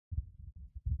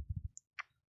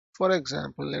For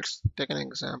example, let's take an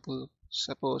example.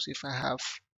 Suppose if I have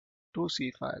two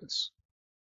C files.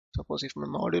 Suppose if my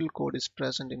module code is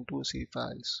present in two C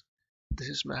files. This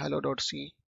is my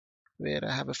hello.c where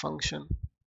I have a function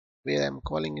where I'm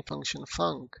calling a function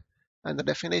func, and the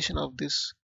definition of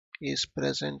this is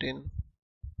present in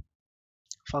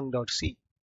func.c.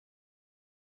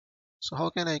 So how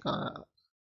can I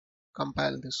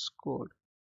compile this code?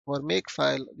 For make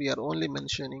file we are only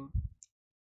mentioning,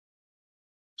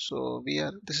 so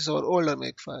this is our older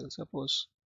make file. Suppose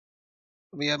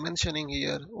we are mentioning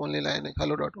here only line like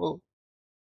hello.o.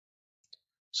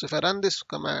 So if I run this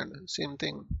command, same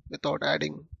thing, without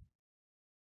adding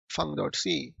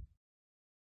func.c,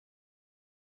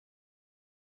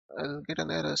 I'll get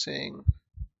an error saying,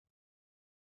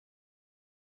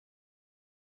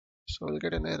 so I'll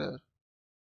get an error,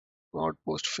 mod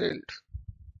post failed,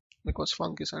 because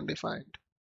func is undefined.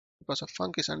 Because if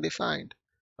func is undefined,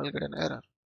 I'll get an error.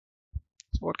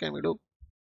 So what can we do?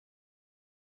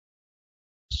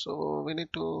 So we need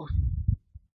to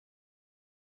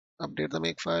update the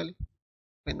makefile.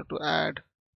 We need to add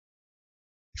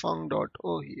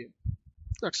func.o here.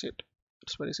 That's it.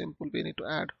 It's very simple. We need to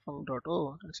add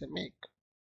func.o and say make,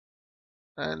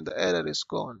 and the error is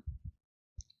gone.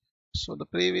 So the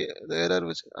error,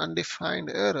 which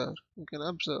undefined error, you can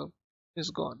observe,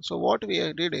 is gone. So what we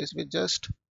did is we just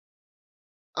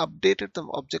updated the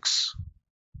objects.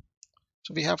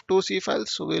 So we have two C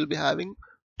files, so we will be having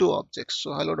two objects.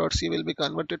 So hello.c will be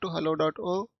converted to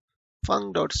hello.o,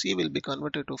 func.c will be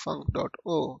converted to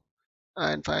func.o,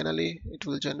 and finally it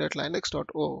will generate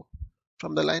linux.o.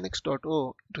 From the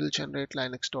linux.o it will generate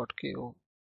linux.ko.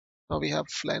 Now we have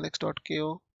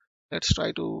linux.ko. Let's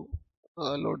try to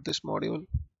load this module.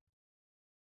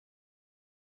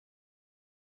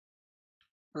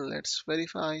 Let's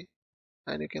verify,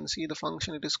 and you can see the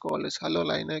function it is called is hello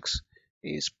linux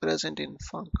is present in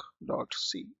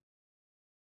func.c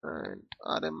and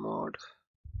rmmod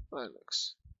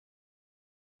linux.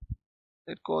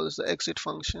 It calls the exit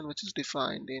function which is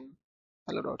defined in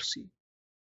hello.c.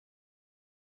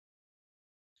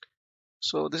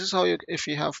 So this is how if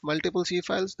you have multiple C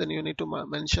files, then you need to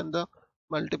mention the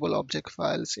multiple object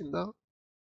files in the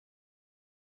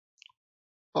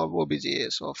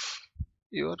objs of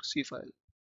your C file,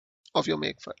 of your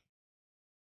make file.